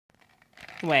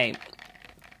Wait.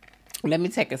 Let me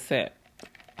take a sip.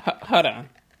 Hold on.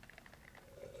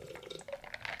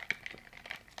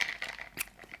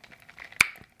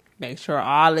 Make sure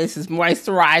all this is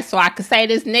moisturized so I can say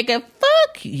this nigga,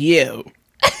 fuck you.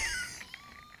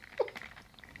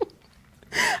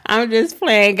 I'm just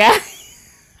playing, guys.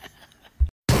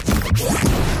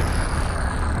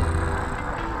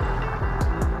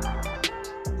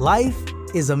 Life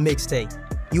is a mixtape.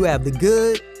 You have the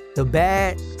good, the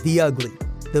bad, the ugly,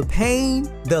 the pain,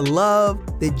 the love,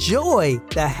 the joy,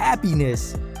 the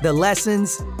happiness, the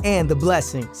lessons, and the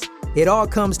blessings. It all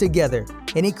comes together,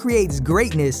 and it creates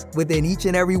greatness within each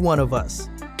and every one of us.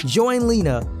 Join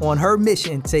Lena on her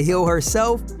mission to heal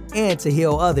herself and to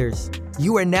heal others.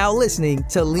 You are now listening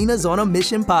to Lena's on a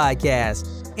Mission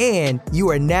podcast, and you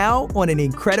are now on an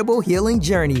incredible healing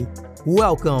journey.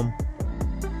 Welcome.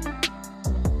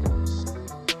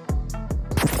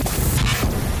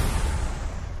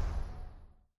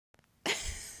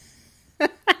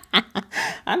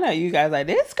 I know you guys like,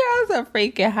 this girl's a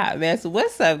freaking hot mess.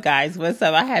 What's up, guys? What's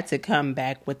up? I had to come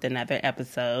back with another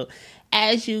episode.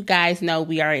 As you guys know,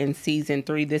 we are in season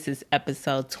 3. This is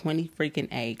episode 20 freaking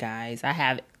A, guys. I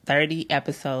have 30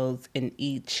 episodes in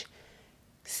each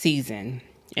season,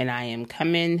 and I am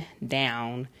coming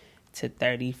down to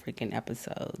 30 freaking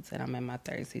episodes, and I'm in my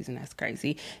 3rd season. That's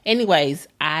crazy. Anyways,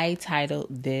 I titled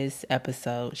this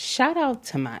episode, Shout Out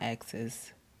to My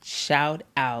Exes. Shout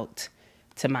out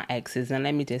to my exes. And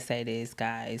let me just say this,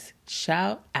 guys.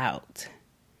 Shout out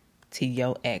to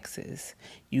your exes.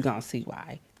 You gonna see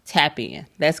why. Tap in.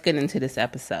 Let's get into this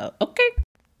episode. Okay.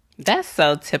 That's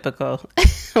so typical.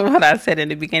 What I said in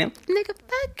the beginning. Nigga,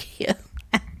 fuck you.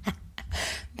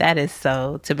 That is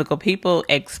so typical. People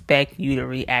expect you to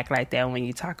react like that when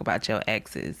you talk about your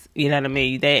exes. You know what I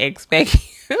mean? They expect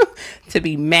you to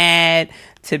be mad,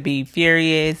 to be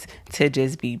furious, to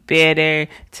just be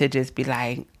bitter, to just be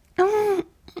like,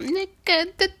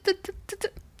 nigga.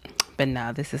 But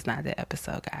no, this is not the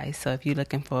episode, guys. So if you're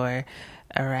looking for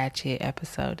a ratchet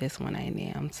episode, this one ain't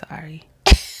it. I'm sorry.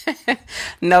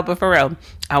 No, but for real,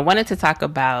 I wanted to talk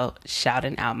about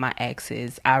shouting out my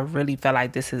exes. I really felt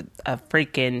like this is a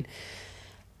freaking...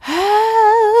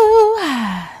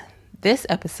 This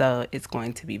episode is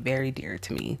going to be very dear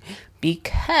to me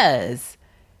because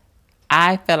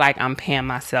I feel like I'm paying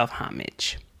myself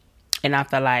homage. And I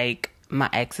feel like my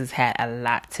exes had a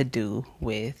lot to do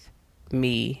with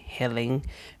me healing,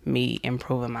 me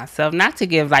improving myself. Not to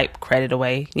give like credit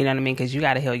away, you know what I mean? Because you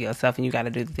got to heal yourself and you got to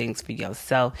do things for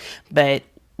yourself. But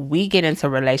we get into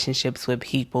relationships with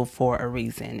people for a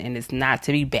reason. And it's not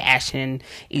to be bashing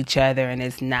each other. And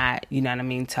it's not, you know what I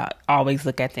mean, to always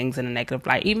look at things in a negative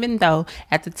light. Even though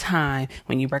at the time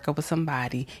when you break up with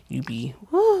somebody, you be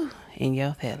in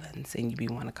your feelings. And you be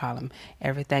want to call them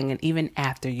everything. And even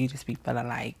after, you just be feeling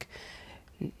like,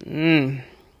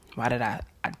 why did I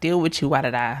deal with you? Why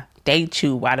did I date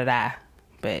you? Why did I?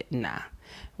 But nah.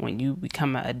 When you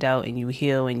become an adult and you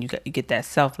heal and you get that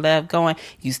self-love going,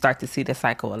 you start to see the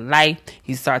cycle of life.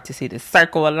 You start to see the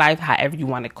circle of life, however you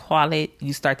want to call it.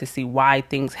 You start to see why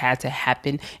things had to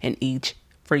happen in each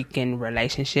freaking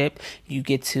relationship. You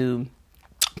get to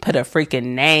put a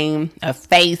freaking name, a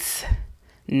face,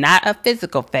 not a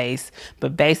physical face,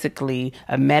 but basically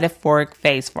a metaphoric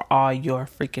face for all your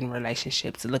freaking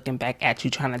relationships, looking back at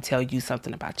you, trying to tell you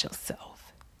something about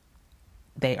yourself.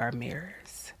 They are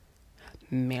mirrors.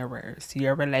 Mirrors.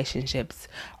 Your relationships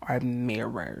are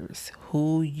mirrors.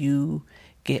 Who you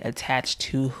get attached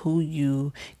to, who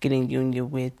you get in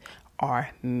union with are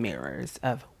mirrors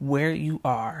of where you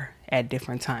are at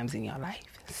different times in your life.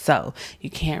 So you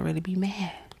can't really be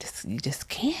mad. You just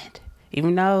can't.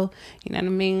 Even though, you know what I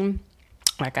mean?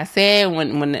 Like I said,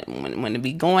 when it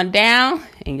be going down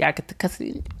and y'all get the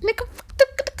cussing, nigga,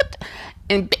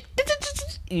 and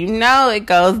you know it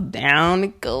goes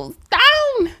down,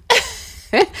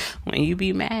 when you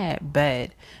be mad.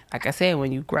 But like I said,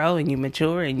 when you grow and you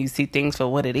mature and you see things for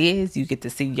what it is, you get to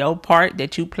see your part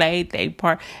that you played, their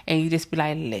part, and you just be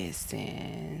like,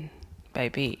 listen,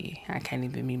 baby, I can't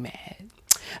even be mad.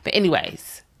 But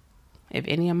anyways, if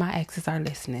any of my exes are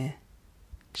listening,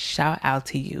 shout out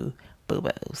to you,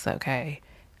 boo-boos, okay?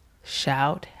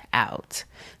 Shout out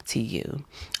to you.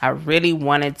 I really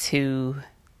wanted to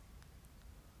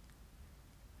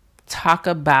talk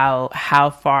about how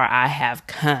far I have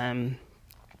come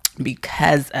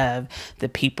because of the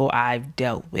people I've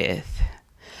dealt with.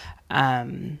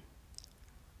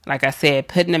 Like I said,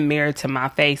 putting a mirror to my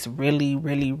face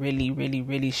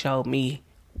really showed me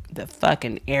the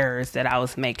fucking errors that I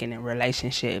was making in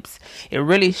relationships. It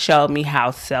really showed me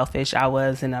how selfish I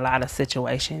was in a lot of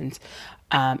situations.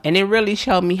 And it really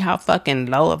showed me how fucking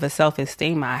low of a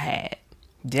self-esteem I had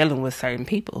dealing with certain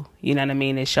people. You know what I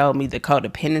mean? It showed me the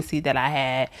codependency that I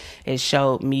had. It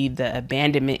showed me the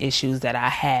abandonment issues that I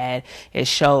had. It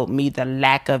showed me the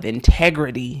lack of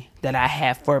integrity that I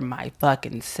had for my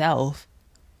fucking self.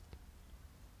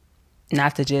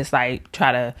 Not to just like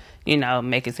try to,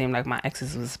 make it seem like my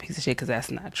exes was a piece of shit, because that's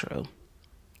not true.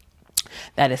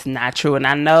 That is not true. And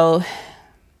I know,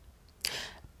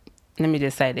 let me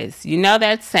just say this. You know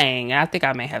that saying, I think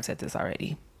I may have said this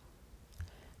already.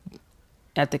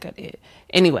 I think I did.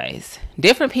 Anyways,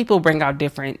 different people bring out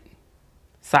different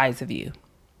sides of you.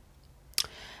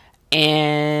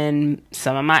 And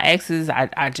some of my exes,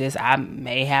 I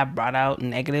may have brought out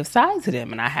negative sides of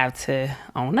them, and I have to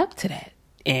own up to that.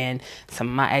 And some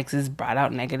of my exes brought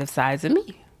out negative sides of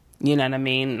me. You know what I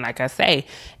mean? Like I say.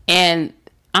 And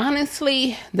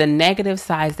honestly, the negative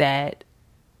sides that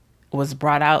was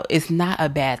brought out is not a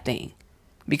bad thing,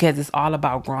 because it's all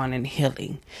about growing and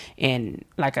healing. And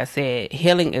like I said,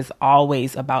 healing is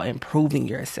always about improving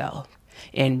yourself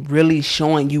and really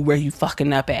showing you where you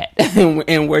fucking up at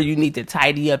and where you need to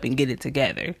tidy up and get it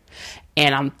together.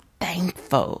 And I'm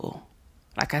thankful.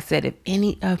 Like I said, if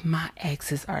any of my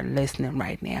exes are listening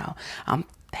right now, I'm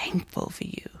thankful for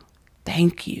you.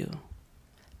 Thank you.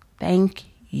 Thank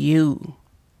you.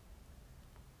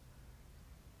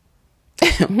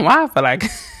 Why I feel like,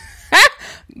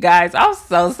 guys, I'm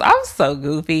so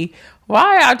goofy.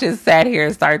 Why I just sat here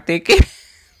and start thinking.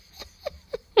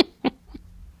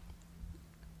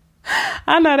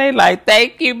 I know they like,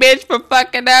 thank you, bitch, for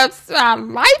fucking up my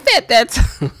life at that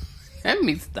time. Let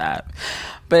me stop.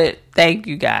 But thank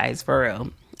you guys, for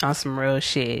real. On some real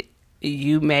shit.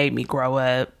 You made me grow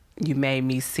up. You made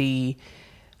me see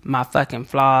my fucking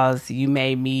flaws. You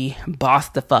made me boss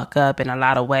the fuck up in a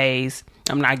lot of ways.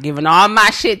 I'm not giving all my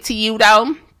shit to you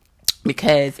though,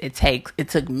 because it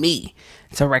took me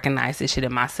to recognize this shit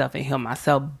in myself and heal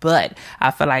myself. But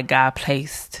I feel like God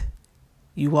placed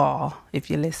you all, if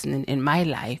you're listening, in my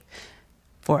life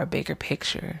for a bigger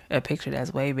picture, a picture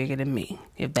that's way bigger than me,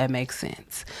 if that makes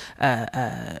sense.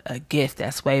 A gift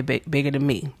that's way bigger than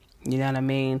me. You know what I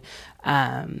mean?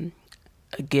 A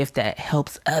gift that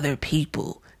helps other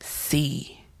people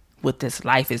see what this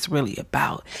life is really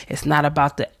about. It's not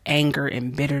about the anger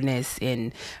and bitterness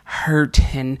and hurt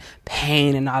and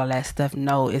pain and all of that stuff.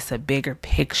 No, it's a bigger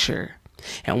picture.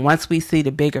 And once we see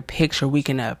the bigger picture, we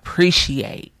can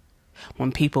appreciate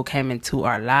when people came into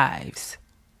our lives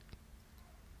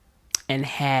and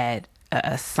had an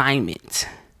assignment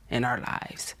in our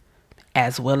lives,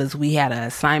 as well as we had an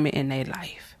assignment in their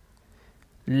life.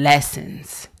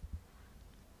 Lessons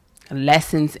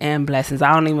and blessings.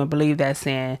 I don't even believe that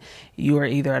saying you are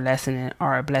either a lesson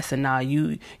or a blessing. No,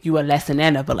 you a lesson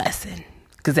and a blessing.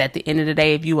 Because at the end of the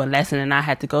day, if you a lesson and I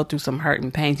had to go through some hurt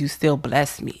and pains, you still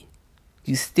bless me.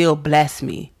 You still bless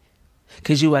me,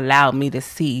 because you allowed me to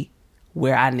see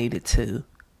where I needed to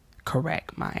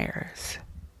correct my errors.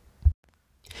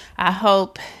 I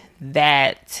hope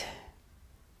that,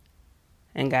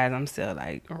 and guys, I'm still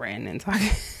like ranting and talking.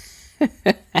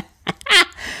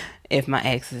 If my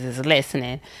exes is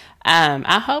listening,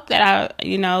 I hope that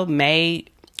I, made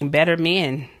better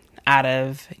men out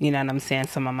of, you know what I'm saying,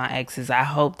 some of my exes. I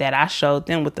hope that I showed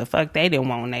them what the fuck they didn't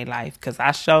want in their life, because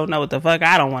I sure know what the fuck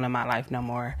I don't want in my life no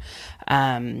more.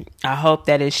 I hope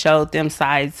that it showed them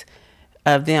sides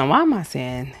of them. Why am I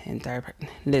saying in third person?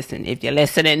 Listen, if you're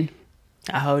listening,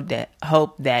 I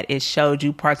hope that it showed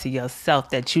you parts of yourself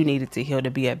that you needed to heal to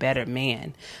be a better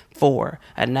man for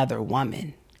another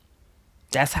woman.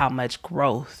 That's how much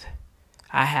growth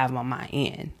I have on my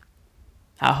end.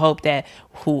 I hope that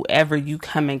whoever you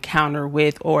come encounter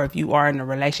with, or if you are in a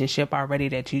relationship already,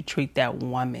 that you treat that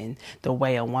woman the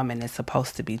way a woman is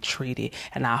supposed to be treated.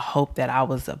 And I hope that I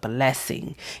was a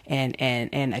blessing and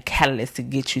a catalyst to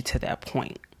get you to that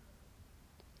point.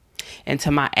 And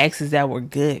to my exes that were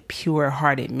good,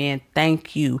 pure-hearted men,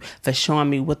 thank you for showing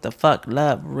me what the fuck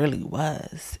love really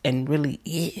was and really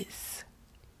is.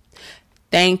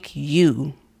 Thank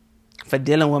you for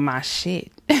dealing with my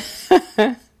shit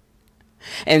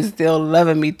and still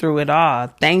loving me through it all.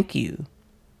 Thank you.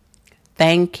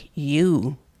 Thank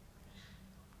you.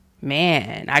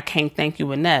 Man, I can't thank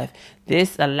you enough.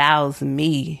 This allows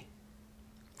me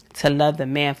to love the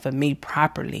man for me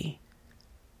properly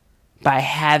by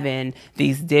having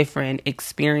these different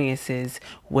experiences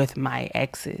with my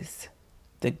exes.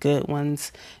 The good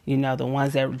ones, the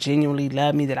ones that genuinely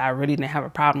love me, that I really didn't have a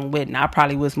problem with. And I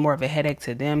probably was more of a headache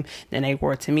to them than they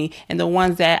were to me. And the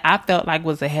ones that I felt like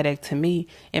was a headache to me,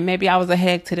 and maybe I was a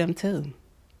headache to them too.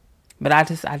 But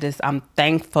I'm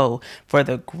thankful for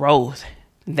the growth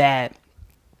that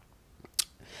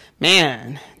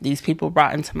man, these people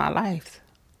brought into my life.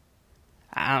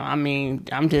 I mean,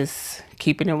 I'm just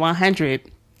keeping it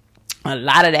 100. A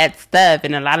lot of that stuff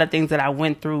and a lot of things that I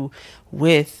went through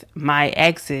with my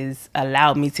exes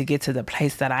allowed me to get to the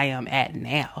place that I am at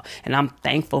now. And I'm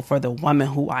thankful for the woman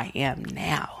who I am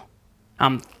now.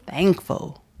 I'm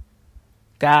thankful.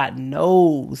 God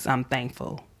knows I'm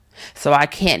thankful. So I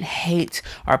can't hate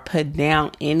or put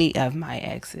down any of my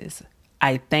exes.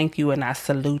 I thank you and I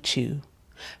salute you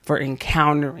for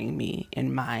encountering me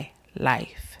in my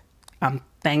life. I'm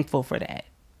thankful for that.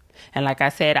 And like I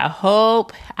said, I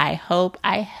hope, and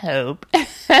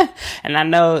I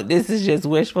know this is just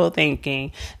wishful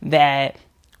thinking, that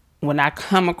when I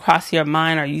come across your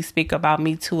mind or you speak about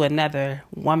me to another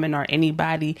woman or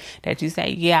anybody, that you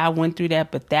say, yeah, I went through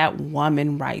that, but that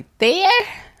woman right there,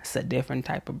 it's a different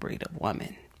type of breed of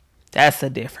woman. That's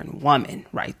a different woman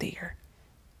right there.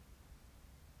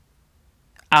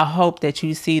 I hope that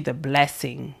you see the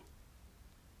blessing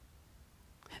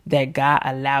that God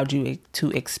allowed you to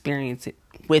experience it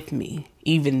with me,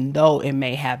 even though it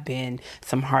may have been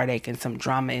some heartache and some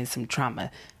drama and some trauma.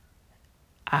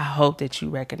 I hope that you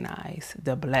recognize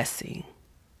the blessing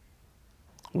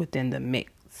within the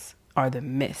mix or the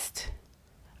mist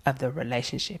of the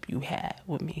relationship you had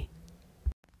with me.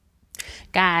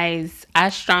 Guys, I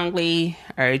strongly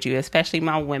urge you, especially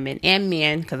my women and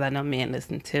men, because I know men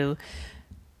listen too,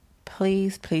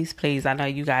 please, please, please. I know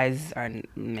you guys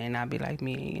may not be like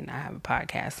me and I have a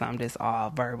podcast, so I'm just all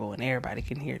verbal and everybody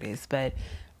can hear this. But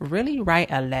really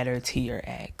write a letter to your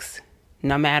ex.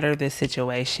 No matter the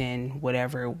situation,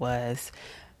 whatever it was,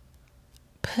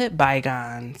 put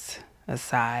bygones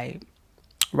aside.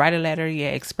 Write a letter,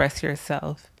 express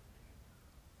yourself.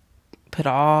 Put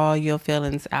all your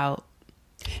feelings out.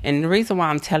 And the reason why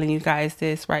I'm telling you guys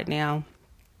this right now,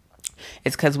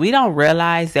 it's because we don't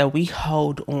realize that we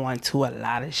hold on to a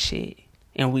lot of shit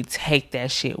and we take that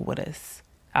shit with us.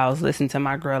 I was listening to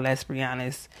my girl Let's Be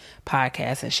Honest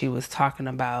podcast and she was talking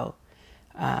about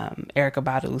Erykah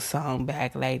Badu's song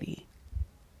Bag Lady.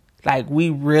 Like, we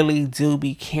really do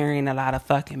be carrying a lot of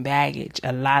fucking baggage,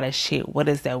 a lot of shit with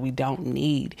us that we don't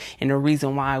need. And the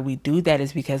reason why we do that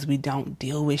is because we don't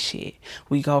deal with shit.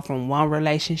 We go from one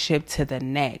relationship to the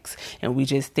next and we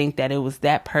just think that it was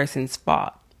that person's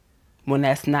fault, when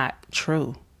that's not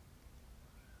true.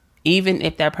 Even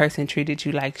if that person treated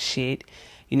you like shit,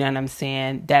 you know what I'm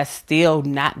saying? That's still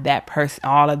not that person,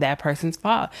 all of that person's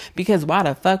fault. Because why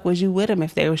the fuck was you with them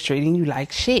if they was treating you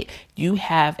like shit? You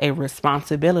have a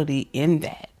responsibility in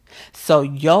that. So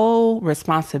your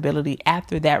responsibility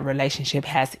after that relationship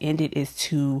has ended is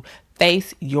to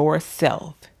face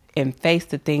yourself and face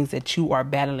the things that you are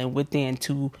battling within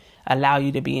to allow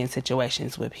you to be in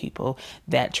situations with people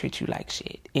that treat you like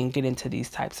shit and get into these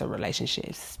types of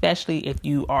relationships, especially if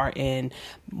you are in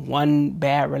one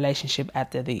bad relationship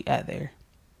after the other.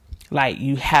 Like,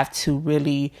 you have to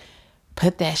really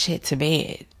put that shit to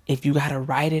bed. If you got to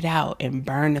write it out and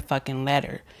burn the fucking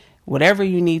letter, whatever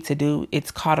you need to do,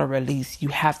 it's called a release. You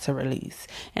have to release.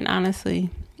 And honestly,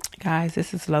 guys,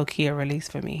 this is low-key a release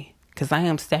for me. Because I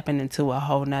am stepping into a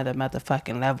whole nother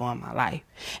motherfucking level in my life.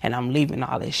 And I'm leaving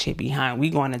all this shit behind. We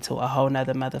going into a whole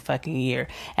nother motherfucking year.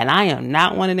 And I am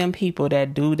not one of them people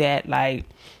that do that, like,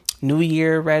 New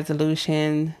Year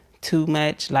resolution too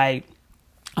much. Like,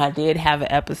 I did have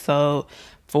an episode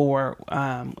for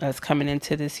us coming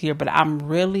into this year. But I'm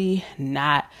really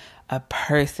not a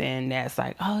person that's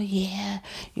like, oh, yeah,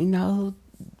 you know,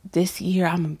 this year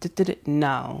I'm...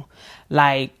 No.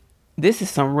 Like, this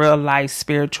is some real life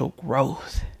spiritual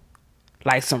growth.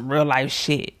 Like some real life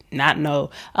shit. Not no,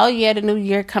 oh yeah, the new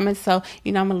year coming, so,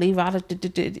 you know, I'm going to leave all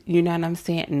the, you know what I'm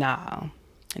saying? No.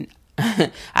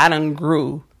 I done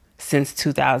grew since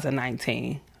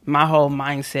 2019. My whole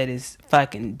mindset is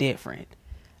fucking different.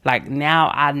 Like,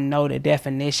 now I know the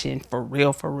definition for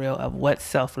real of what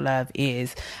self-love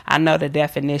is. I know the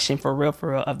definition for real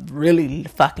of really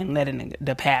fucking letting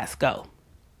the past go.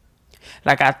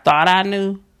 Like, I thought I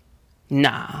knew.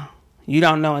 Nah, you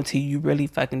don't know until you really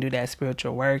fucking do that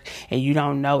spiritual work, and you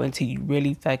don't know until you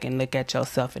really fucking look at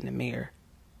yourself in the mirror.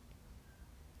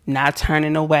 Not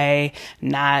turning away,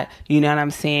 not, you know what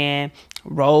I'm saying,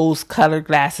 rose-colored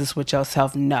glasses with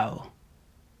yourself. No.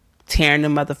 Tearing the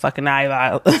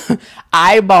motherfucking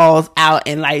eyeballs out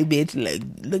and like, bitch,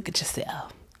 look at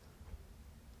yourself.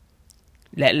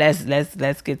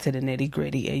 Let's get to the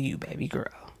nitty-gritty of you, baby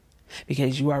girl,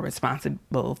 because you are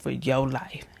responsible for your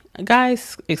life.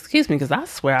 Guys, excuse me, because I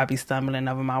swear I be stumbling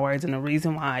over my words, and the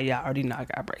reason why, y'all already know I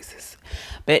got braces.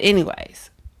 But anyways,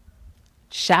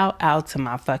 shout out to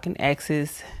my fucking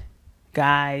exes.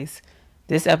 Guys,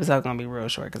 this episode gonna be real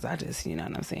short because I just, you know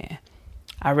what I'm saying,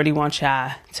 I really want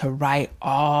y'all to write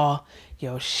all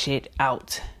your shit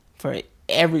out for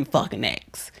every fucking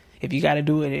ex. If you got to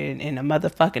do it in a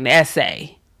motherfucking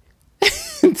essay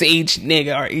to each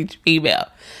nigga or each female.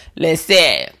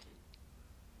 Listen.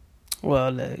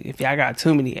 Well, look, if y'all got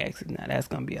too many exes, now that's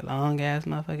going to be a long-ass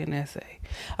motherfucking essay.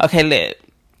 Okay, look.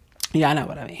 Y'all know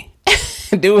what I mean.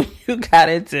 Do what you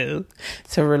gotta do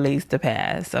to release the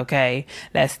past, okay?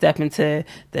 Let's step into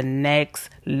the next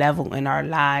level in our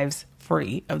lives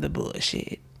free of the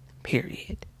bullshit,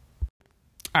 period.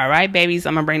 All right, babies,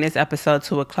 I'm gonna bring this episode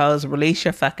to a close. Release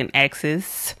your fucking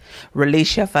exes.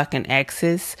 Release your fucking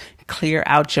exes. Clear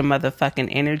out your motherfucking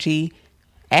energy.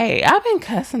 Hey, I've been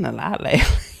cussing a lot lately.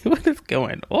 What is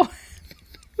going on?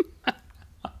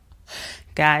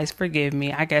 Guys, forgive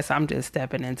me. I guess I'm just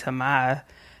stepping into my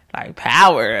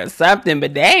power or something.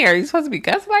 But dang, are you supposed to be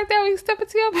cussing like that when you step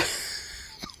into your...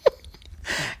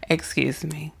 Excuse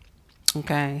me.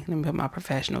 Okay, let me put my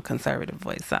professional conservative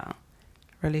voice on.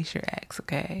 Release your ex,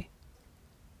 okay?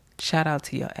 Shout out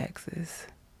to your exes.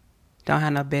 Don't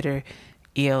have no bitter,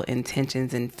 ill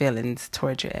intentions and feelings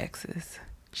towards your exes.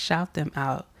 Shout them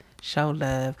out. Show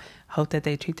love. Hope that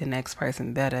they treat the next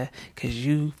person better, because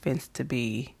you finna to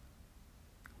be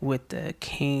with the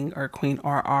king or queen,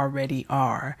 or already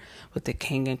are with the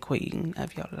king and queen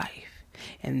of your life.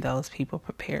 And those people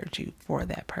prepared you for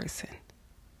that person.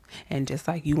 And just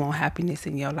like you want happiness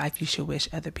in your life, you should wish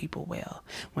other people well.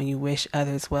 When you wish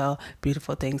others well,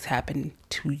 beautiful things happen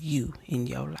to you in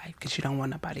your life, because you don't want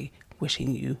nobody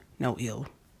wishing you no ill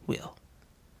will.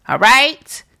 All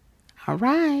right? All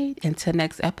right. Until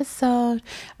next episode.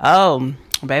 Oh,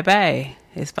 baby,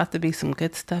 it's about to be some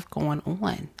good stuff going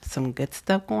on. Some good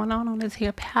stuff going on this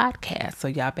here podcast. So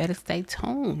y'all better stay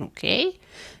tuned, okay?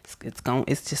 It's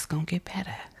just gonna get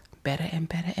better. Better and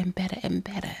better and better and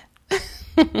better.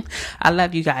 I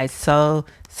love you guys so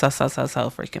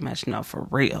freaking much. No, for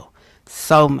real.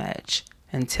 So much.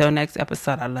 Until next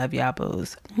episode, I love y'all,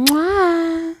 boos.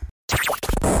 Mwah.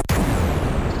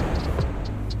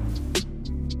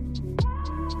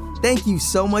 Thank you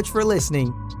so much for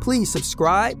listening. Please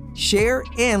subscribe, share,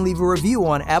 and leave a review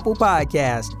on Apple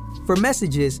Podcast. For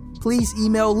messages, please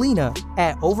email Lena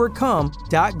at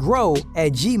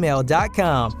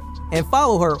overcome.grow@gmail.com and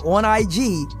follow her on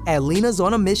IG at Lena's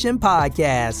on a Mission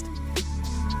Podcast.